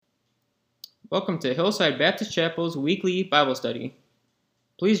Welcome to Hillside Baptist Chapel's weekly Bible study.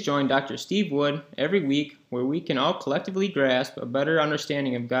 Please join Dr. Steve Wood every week where we can all collectively grasp a better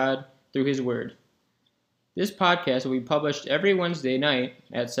understanding of God through His Word. This podcast will be published every Wednesday night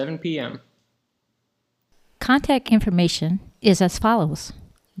at 7 p.m. Contact information is as follows.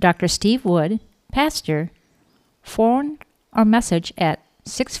 Dr. Steve Wood, Pastor, phone or message at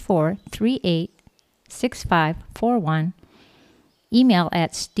 6438-6541, email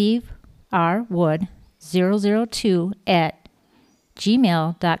at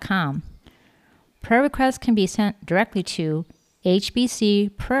steverwood002@gmail.com. Prayer requests can be sent directly to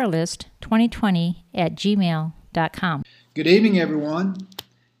hbcprayerlist2020@gmail.com. Good evening, everyone.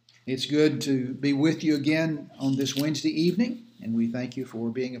 It's good to be with you again on this Wednesday evening, and we thank you for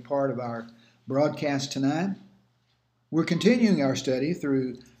being a part of our broadcast tonight. We're continuing our study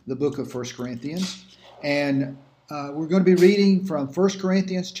through the book of 1 Corinthians, and we're going to be reading from 1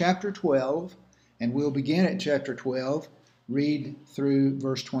 Corinthians chapter 12, and we'll begin at chapter 12, read through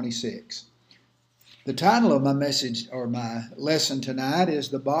verse 26. The title of my message, or my lesson tonight, is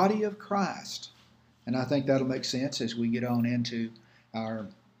The Body of Christ, and I think that'll make sense as we get on into our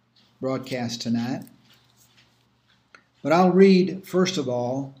broadcast tonight. But I'll read, first of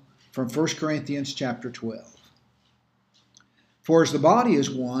all, from 1 Corinthians chapter 12. For as the body is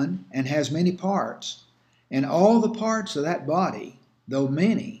one and has many parts, and all the parts of that body, though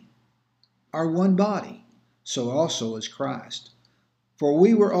many, are one body, so also is Christ. For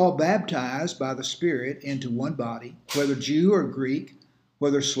we were all baptized by the Spirit into one body, whether Jew or Greek,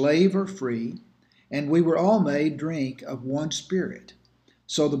 whether slave or free, and we were all made drink of one Spirit.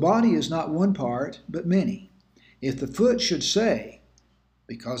 So the body is not one part, but many. If the foot should say,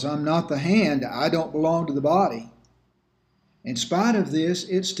 because I'm not the hand, I don't belong to the body, in spite of this,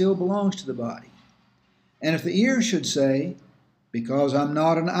 it still belongs to the body. And if the ear should say, because I'm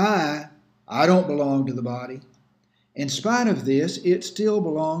not an eye, I don't belong to the body, in spite of this, it still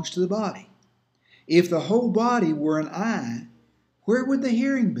belongs to the body. If the whole body were an eye, where would the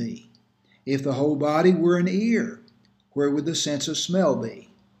hearing be? If the whole body were an ear, where would the sense of smell be?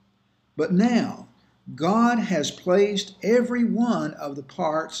 But now, God has placed every one of the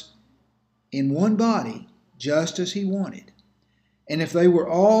parts in one body, just as He wanted. And if they were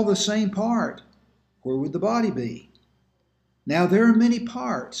all the same part, where would the body be? Now there are many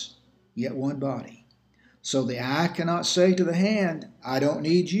parts, yet one body. So the eye cannot say to the hand, I don't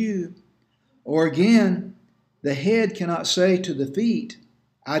need you. Or again, the head cannot say to the feet,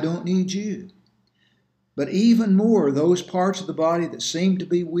 I don't need you. But even more, those parts of the body that seem to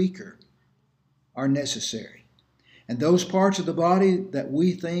be weaker are necessary. And those parts of the body that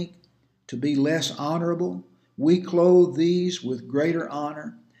we think to be less honorable, we clothe these with greater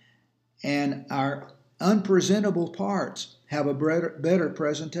honor, and our unpresentable parts have a better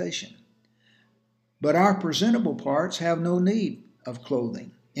presentation. But our presentable parts have no need of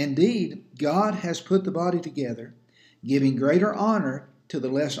clothing. Indeed, God has put the body together, giving greater honor to the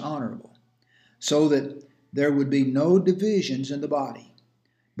less honorable, so that there would be no divisions in the body,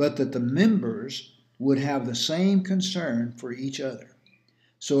 but that the members would have the same concern for each other.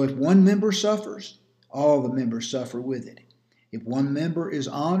 So if one member suffers, all the members suffer with it. If one member is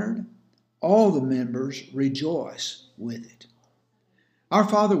honored, all the members rejoice with it. Our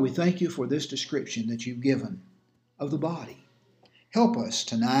Father, we thank you for this description that you've given of the body. Help us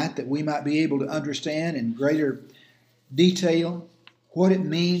tonight that we might be able to understand in greater detail what it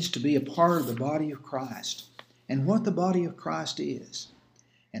means to be a part of the body of Christ and what the body of Christ is.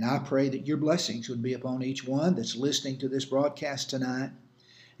 And I pray that your blessings would be upon each one that's listening to this broadcast tonight,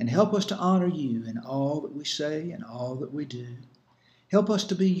 and help us to honor you in all that we say and all that we do. Help us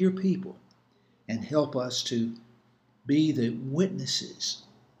to be your people, and help us to be the witnesses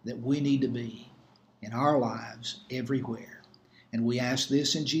that we need to be in our lives everywhere. And we ask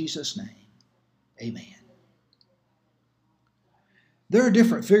this in Jesus' name. Amen. There are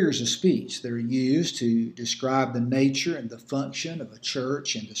different figures of speech that are used to describe the nature and the function of a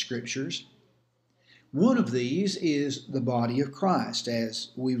church in the Scriptures. One of these is the body of Christ,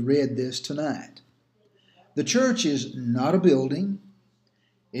 as we read this tonight. The church is not a building,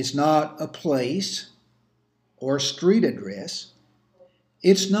 it's not a place or a street address,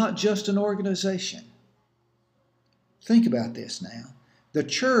 it's not just an organization. Think about this now. The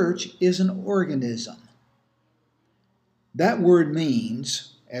church is an organism. That word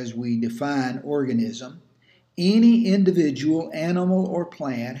means, as we define organism, any individual, animal, or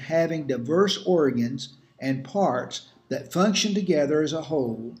plant having diverse organs and parts that function together as a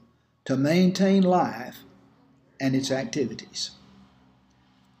whole to maintain life and its activities.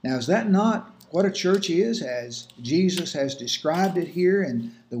 Now, is that not what a church is, as Jesus has described it here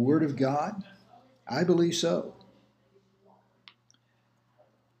in the Word of God? I believe so.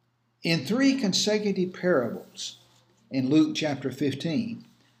 In 3 consecutive parables in Luke chapter 15,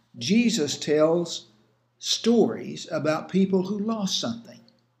 Jesus tells stories about people who lost something.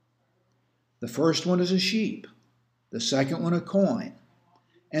 The first one is a sheep, the second one a coin,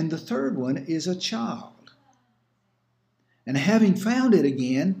 and the third one is a child. And having found it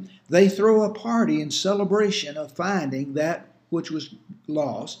again, they throw a party in celebration of finding that which was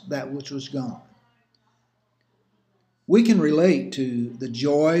lost, that which was gone. We can relate to the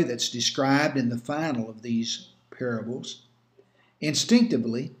joy that's described in the final of these parables.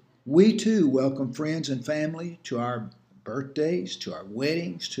 Instinctively, we too welcome friends and family to our birthdays, to our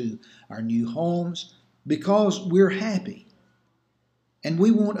weddings, to our new homes, because we're happy. And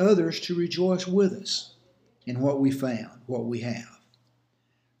we want others to rejoice with us in what we found, what we have.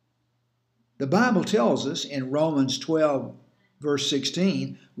 The Bible tells us in Romans 12, verse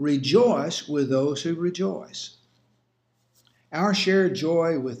 16, rejoice with those who rejoice. Our shared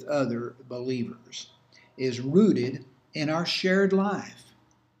joy with other believers is rooted in our shared life.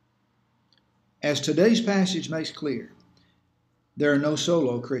 As today's passage makes clear, there are no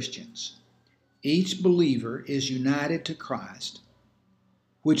solo Christians. Each believer is united to Christ,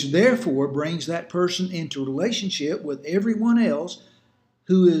 which therefore brings that person into relationship with everyone else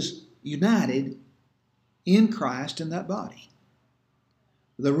who is united in Christ in that body.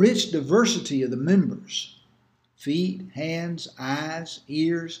 The rich diversity of the members, feet, hands, eyes,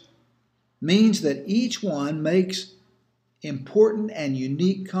 ears, means that each one makes important and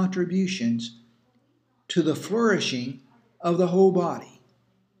unique contributions to the flourishing of the whole body.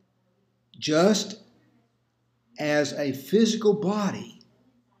 Just as a physical body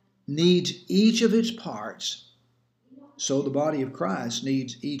needs each of its parts, so the body of Christ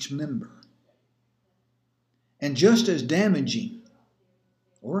needs each member. And just as damaging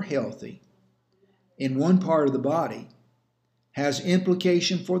or healthy in one part of the body has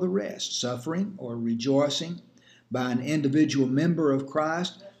implication for the rest, suffering or rejoicing by an individual member of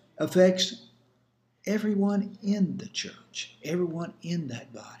Christ affects everyone in the church, everyone in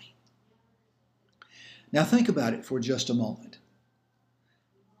that body. Now think about it for just a moment.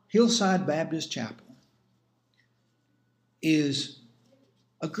 Hillside Baptist Chapel is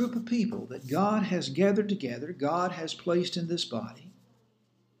a group of people that God has gathered together, God has placed in this body.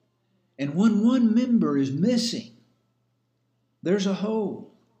 And when one member is missing, there's a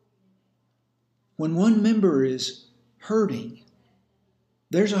hole. When one member is hurting,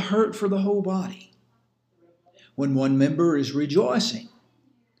 there's a hurt for the whole body. When one member is rejoicing,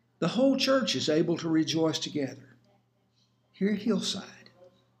 the whole church is able to rejoice together. Here at Hillside,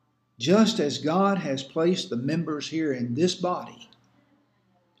 just as God has placed the members here in this body,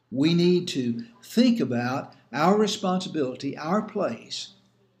 we need to think about our responsibility, our place,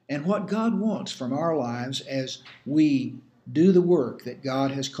 and what God wants from our lives as we do the work that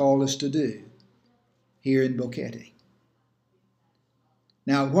God has called us to do here in Boquete.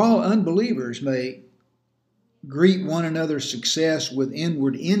 Now, while unbelievers may greet one another's success with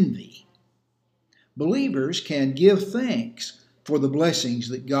inward envy, believers can give thanks for the blessings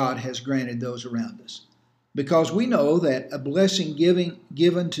that God has granted those around us. Because we know that a blessing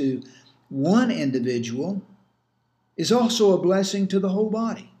given to one individual is also a blessing to the whole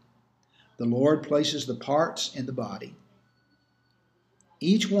body. The Lord places the parts in the body,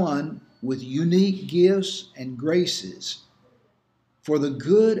 each one with unique gifts and graces for the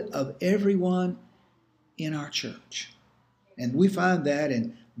good of everyone in our church. And we find that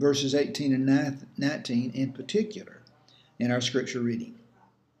in verses 18 and 19 in particular in our scripture reading.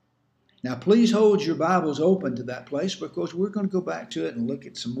 Now please hold your Bibles open to that place, because we're going to go back to it and look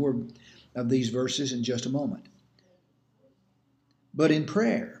at some more of these verses in just a moment. But in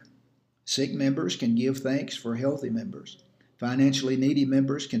prayer, sick members can give thanks for healthy members. Financially needy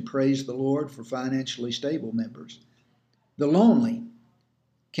members can praise the Lord for financially stable members. The lonely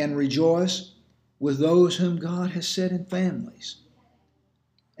can rejoice with those whom God has set in families.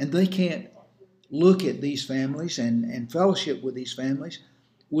 And they can't look at these families and fellowship with these families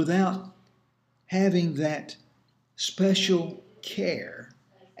without having that special care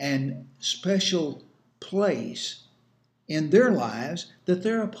and special place in their lives that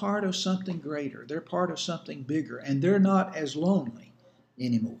they're a part of something greater. They're part of something bigger, and they're not as lonely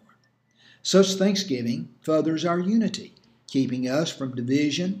anymore. Such thanksgiving furthers our unity, keeping us from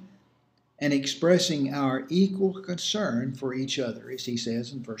division and expressing our equal concern for each other, as he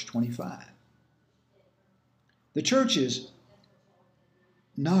says in verse 25. The church is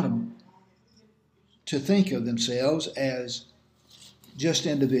not to think of themselves as just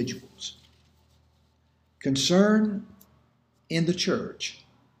individuals. Concern in the church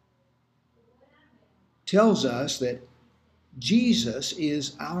tells us that Jesus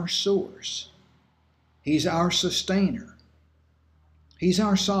is our source. He's our sustainer. He's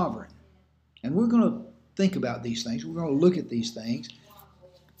our sovereign. And we're going to think about these things. We're going to look at these things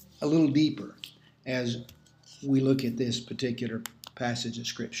a little deeper as we look at this particular passage of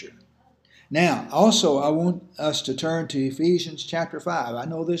Scripture. Now, also, I want us to turn to Ephesians chapter 5. I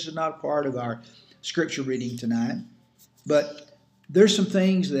know this is not part of our Scripture reading tonight, but there's some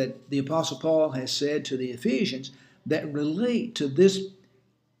things that the Apostle Paul has said to the Ephesians that relate to this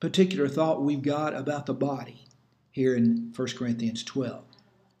particular thought we've got about the body here in 1 Corinthians 12.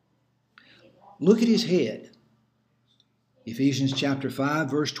 Look at his head. Ephesians chapter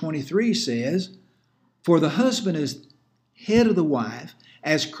 5, verse 23 says, "For the husband is head of the wife,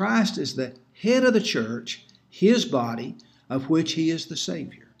 as Christ is the head of the church, his body, of which he is the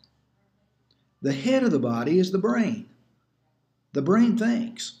Savior." The head of the body is the brain. The brain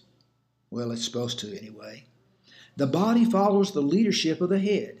thinks. Well, it's supposed to anyway. The body follows the leadership of the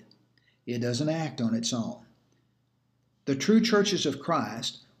head. It doesn't act on its own. The true churches of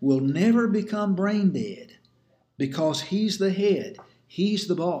Christ will never become brain dead because he's the head, he's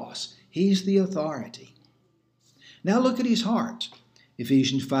the boss, he's the authority. Now look at his heart.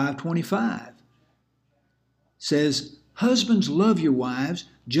 Ephesians 5:25 says, "Husbands, love your wives,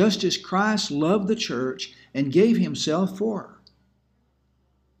 just as Christ loved the church and gave himself for her."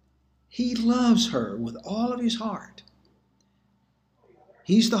 He loves her with all of his heart.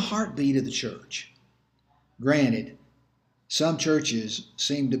 He's the heartbeat of the church. Granted, some churches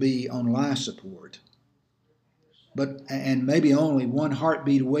seem to be on life support, and maybe only one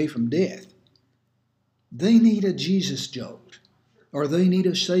heartbeat away from death. They need a Jesus jolt, or they need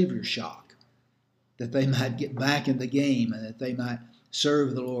a Savior shock, that they might get back in the game and that they might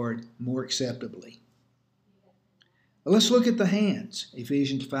serve the Lord more acceptably. Well, let's look at the hands.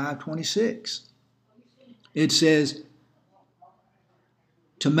 Ephesians 5:26. It says,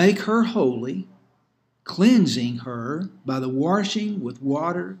 "To make her holy, cleansing her by the washing with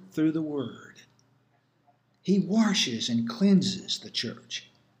water through the word." He washes and cleanses the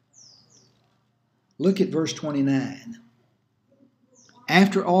church. Look at verse 29.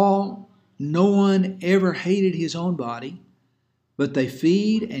 "After all, no one ever hated his own body, but they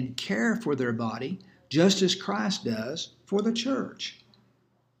feed and care for their body, just as Christ does for the church."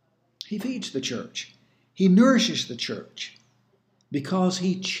 He feeds the church. He nourishes the church because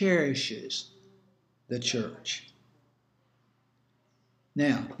he cherishes the church.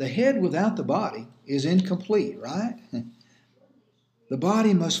 Now, the head without the body is incomplete, right? The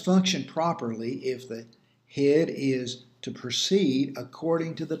body must function properly if the head is to proceed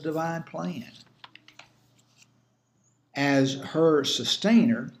according to the divine plan. As her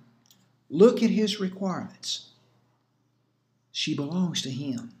sustainer, look at his requirements. She belongs to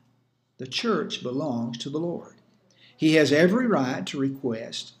him. The church belongs to the Lord. He has every right to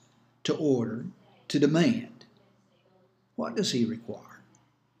request, to order, to demand. What does he require?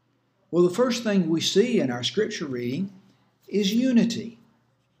 Well, the first thing we see in our scripture reading is unity.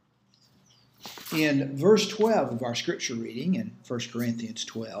 In verse 12 of our scripture reading in 1 Corinthians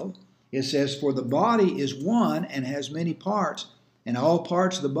 12, it says, "For the body is one and has many parts, and all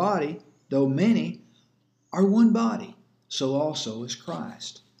parts of the body, though many, are one body, so also is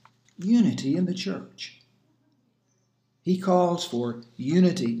Christ." Unity in the church. He calls for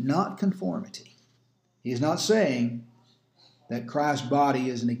unity, not conformity. He's not saying that Christ's body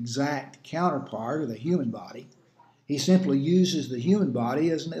is an exact counterpart of the human body. He simply uses the human body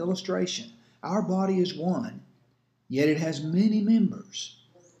as an illustration. Our body is one, yet it has many members,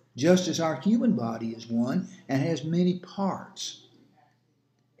 just as our human body is one and has many parts.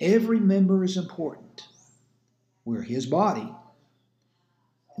 Every member is important. We're his body.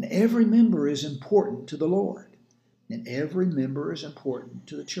 And every member is important to the Lord. And every member is important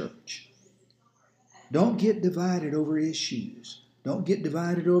to the church. Don't get divided over issues. Don't get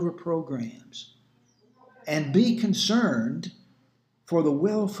divided over programs. And be concerned for the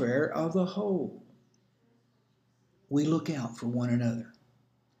welfare of the whole. We look out for one another.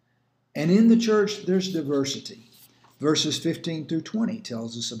 And in the church, there's diversity. Verses 15 through 20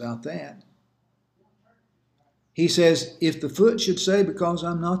 tells us about that. He says, "If the foot should say, because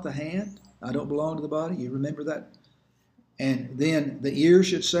I'm not the hand, I don't belong to the body." You remember that? And then the ear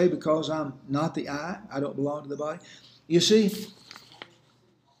should say, because I'm not the eye, I don't belong to the body. You see,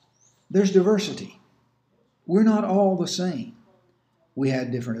 there's diversity. We're not all the same. We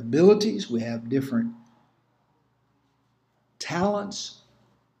have different abilities. We have different talents.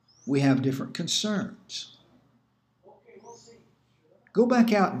 We have different concerns. Go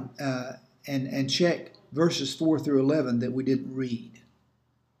back out and check verses 4 through 11 that we didn't read.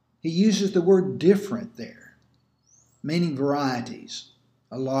 He uses the word different there, meaning varieties,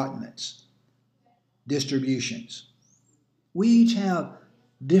 allotments, distributions. We each have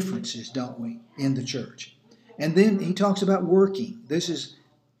differences, don't we, in the church? And then he talks about working. This is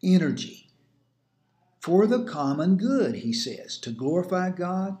energy. For the common good, he says, to glorify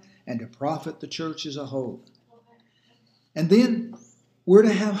God and to profit the church as a whole. And then we're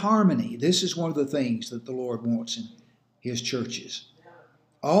to have harmony. This is one of the things that the Lord wants in his churches.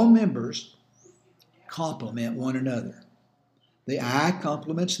 All members complement one another. The eye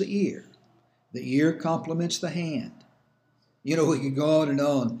complements the ear. The ear complements the hand. You know, we could go on and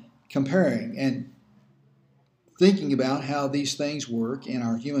on comparing and thinking about how these things work in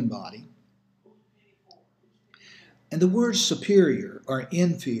our human body. And the words superior or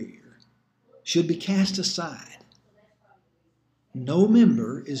inferior should be cast aside. No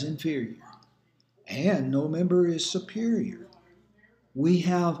member is inferior, and no member is superior. We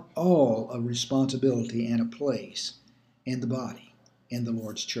have all a responsibility and a place in the body, in the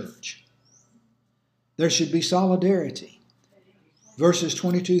Lord's church. There should be solidarity. Verses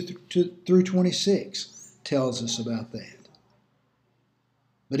 22 through 26 tells us about that.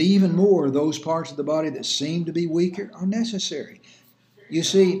 But even more, those parts of the body that seem to be weaker are necessary. You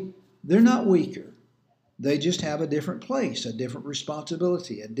see, they're not weaker. They just have a different place, a different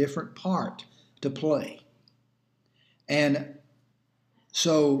responsibility, a different part to play. And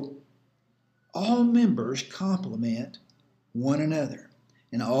so all members complement one another,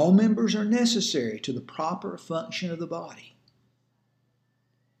 and all members are necessary to the proper function of the body.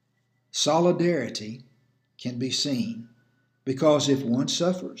 Solidarity can be seen because if one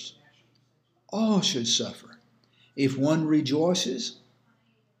suffers, all should suffer. If one rejoices,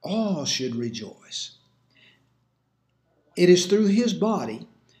 all should rejoice. It is through his body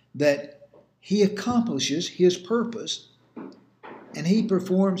that he accomplishes his purpose and he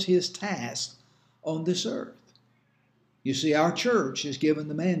performs his task on this earth. You see, our church is given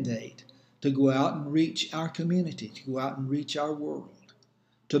the mandate to go out and reach our community, to go out and reach our world,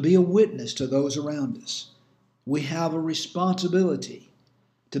 to be a witness to those around us. We have a responsibility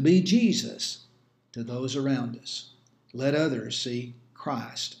to be Jesus to those around us. Let others see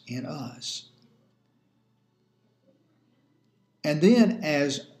Christ in us. And then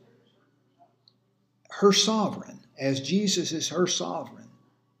as her sovereign, as Jesus is her sovereign,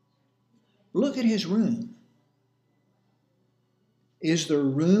 look at his room. Is there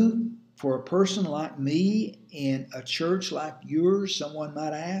room for a person like me in a church like yours, someone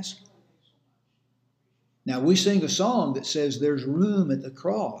might ask? Now, we sing a song that says there's room at the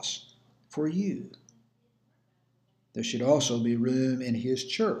cross for you. There should also be room in his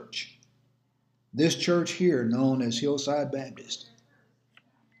church. This church here, known as Hillside Baptist.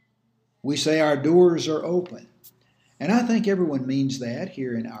 We say our doors are open. And I think everyone means that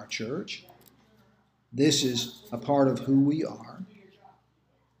here in our church. This is a part of who we are.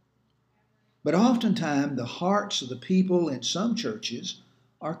 But oftentimes the hearts of the people in some churches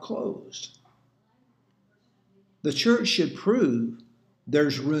are closed. The church should prove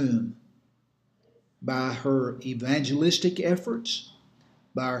there's room by her evangelistic efforts,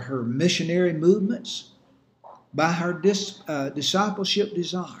 by her missionary movements, by her discipleship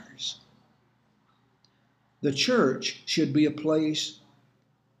desires. The church should be a place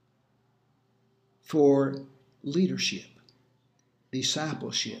for leadership,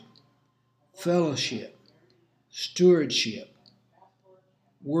 discipleship, fellowship, stewardship,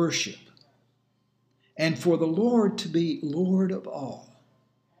 worship, and for the Lord to be Lord of all.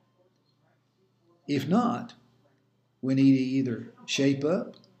 If not, we need to either shape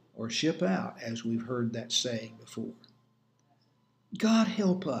up or ship out, as we've heard that saying before. God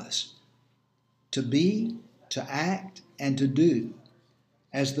help us to be, to act, and to do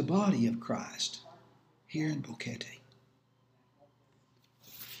as the body of Christ here in Boquete.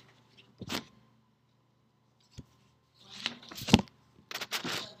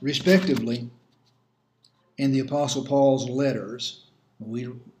 Respectively, in the Apostle Paul's letters, we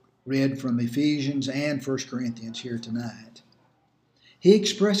read from Ephesians and 1 Corinthians here tonight, he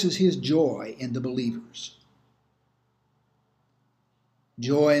expresses his joy in the believers.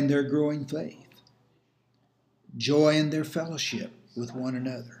 Joy in their growing faith. Joy in their fellowship with one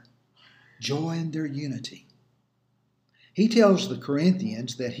another. Joy in their unity. He tells the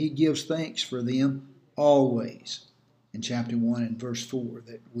Corinthians that he gives thanks for them always, in chapter 1 and verse 4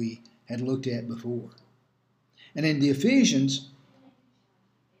 that we had looked at before. And in the Ephesians,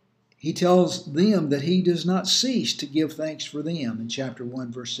 he tells them that he does not cease to give thanks for them in chapter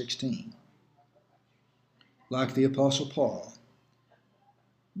 1, verse 16. Like the Apostle Paul,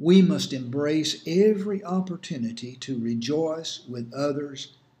 we must embrace every opportunity to rejoice with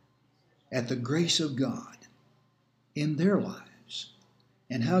others at the grace of God in their lives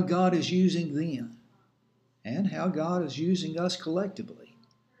and how God is using them and how God is using us collectively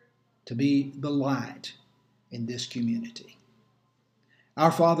to be the light in this community.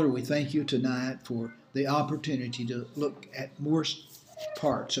 Our Father, we thank you tonight for the opportunity to look at more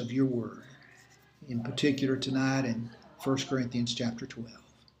parts of your word, in particular tonight in 1 Corinthians chapter 12.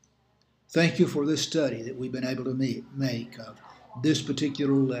 Thank you for this study that we've been able to make of this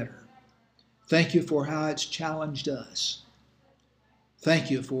particular letter. Thank you for how it's challenged us.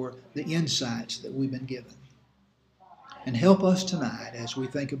 Thank you for the insights that we've been given. And help us tonight as we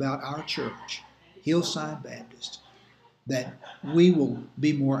think about our church, Hillside Baptist, that we will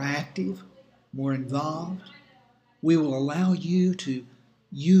be more active, more involved. We will allow you to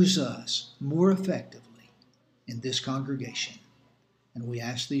use us more effectively in this congregation. And we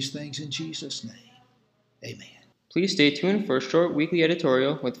ask these things in Jesus' name. Amen. Please stay tuned for a short weekly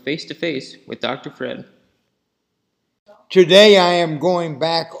editorial with Face to Face with Dr. Fred. Today I am going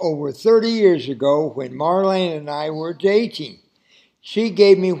back over 30 years ago when Marlene and I were dating. She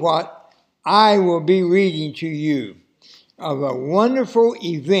gave me what I will be reading to you of a wonderful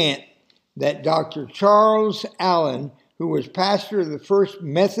event that Dr. Charles Allen, who was pastor of the First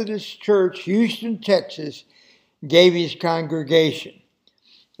Methodist Church, Houston, Texas, gave his congregation.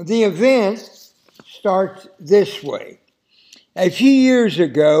 The event starts this way. A few years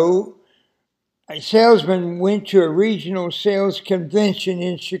ago, a salesman went to a regional sales convention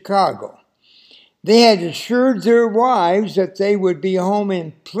in Chicago. They had assured their wives that they would be home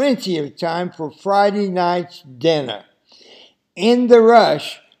in plenty of time for Friday night's dinner. In the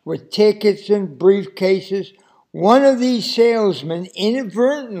rush, with tickets and briefcases, one of these salesmen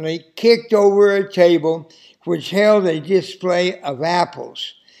inadvertently kicked over a table which held a display of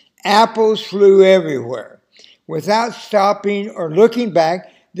apples. Apples flew everywhere. Without stopping or looking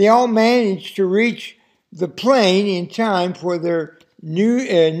back, they all managed to reach the plane in time for their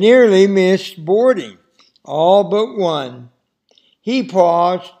nearly missed boarding. All but one. He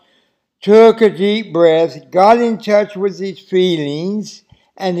paused, took a deep breath, got in touch with his feelings,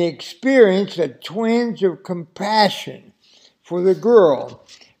 and experienced a twinge of compassion for the girl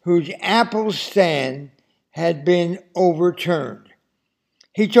whose apple stand had been overturned.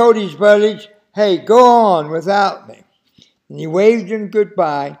 He told his buddies, "Hey, go on without me." And he waved them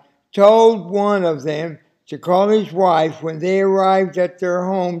goodbye, told one of them to call his wife when they arrived at their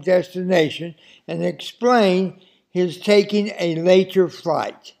home destination, and explained his taking a later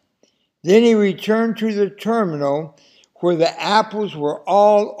flight. Then he returned to the terminal where the apples were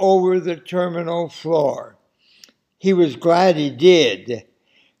all over the terminal floor. He was glad he did.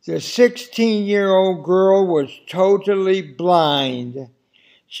 The 16-year-old girl was totally blind.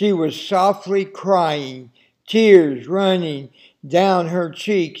 She was softly crying, tears running down her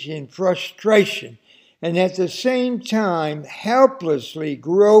cheeks in frustration, and at the same time helplessly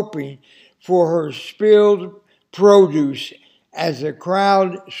groping for her spilled produce as the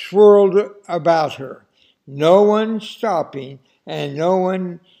crowd swirled about her. No one stopping and no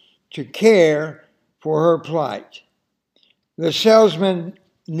one to care for her plight. The salesman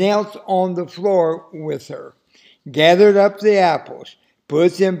knelt on the floor with her, gathered up the apples,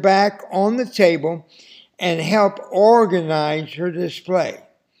 put them back on the table, and helped organize her display.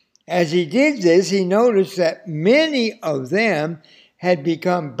 As he did this, he noticed that many of them had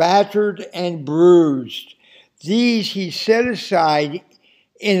become battered and bruised. These he set aside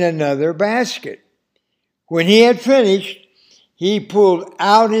in another basket. When he had finished, he pulled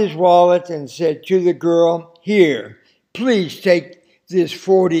out his wallet and said to the girl, "Here, please take this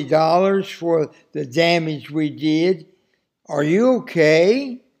 $40 for the damage we did. Are you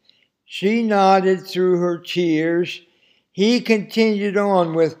okay?" She nodded through her tears. He continued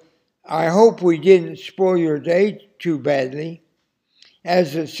on with, "I hope we didn't spoil your day too badly."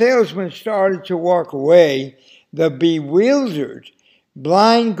 As the salesman started to walk away, the bewildered,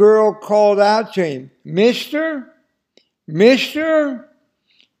 blind girl called out to him, "Mister? Mister?"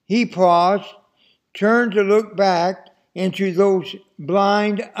 He paused, turned to look back into those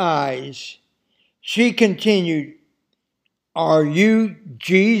blind eyes. She continued, "Are you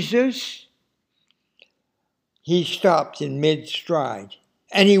Jesus?" He stopped in mid-stride,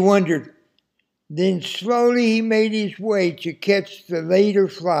 and he wondered. Then slowly he made his way to catch the later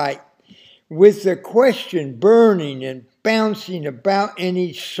flight, with the question burning and bouncing about in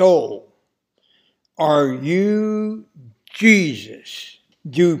his soul. Are you Jesus?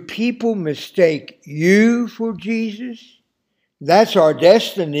 Do people mistake you for Jesus? That's our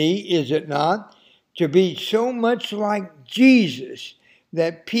destiny, is it not? To be so much like Jesus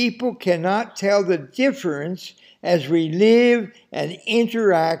that people cannot tell the difference as we live and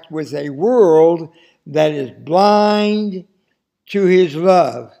interact with a world that is blind to His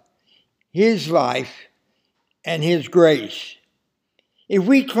love, His life, and His grace. If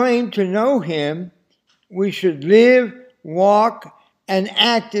we claim to know Him, we should live, walk, and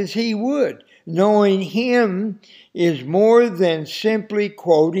act as He would. Knowing Him is more than simply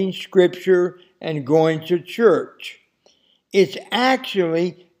quoting Scripture and going to church. It's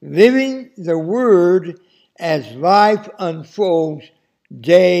actually living the Word as life unfolds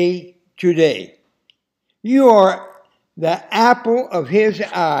day to day. You are the apple of His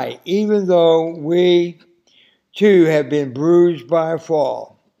eye, even though we too have been bruised by a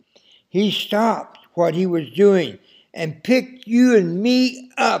fall. He stopped what He was doing and picked you and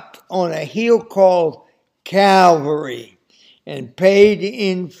me up on a hill called Calvary and paid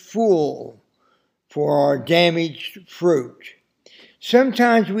in full for our damaged fruit.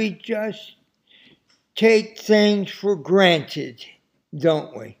 Sometimes we just take things for granted,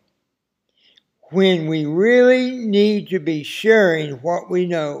 don't we? When we really need to be sharing what we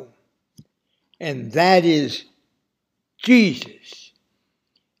know, and that is Jesus.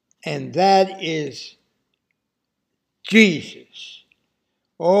 And that is Jesus.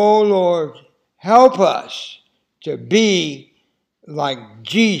 Oh Lord, help us to be like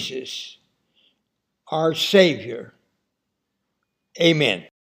Jesus, our Savior. Amen.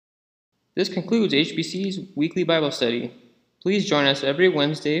 This concludes HBC's weekly Bible study. Please join us every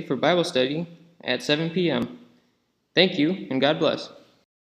Wednesday for Bible study at 7 p.m. Thank you, and God bless.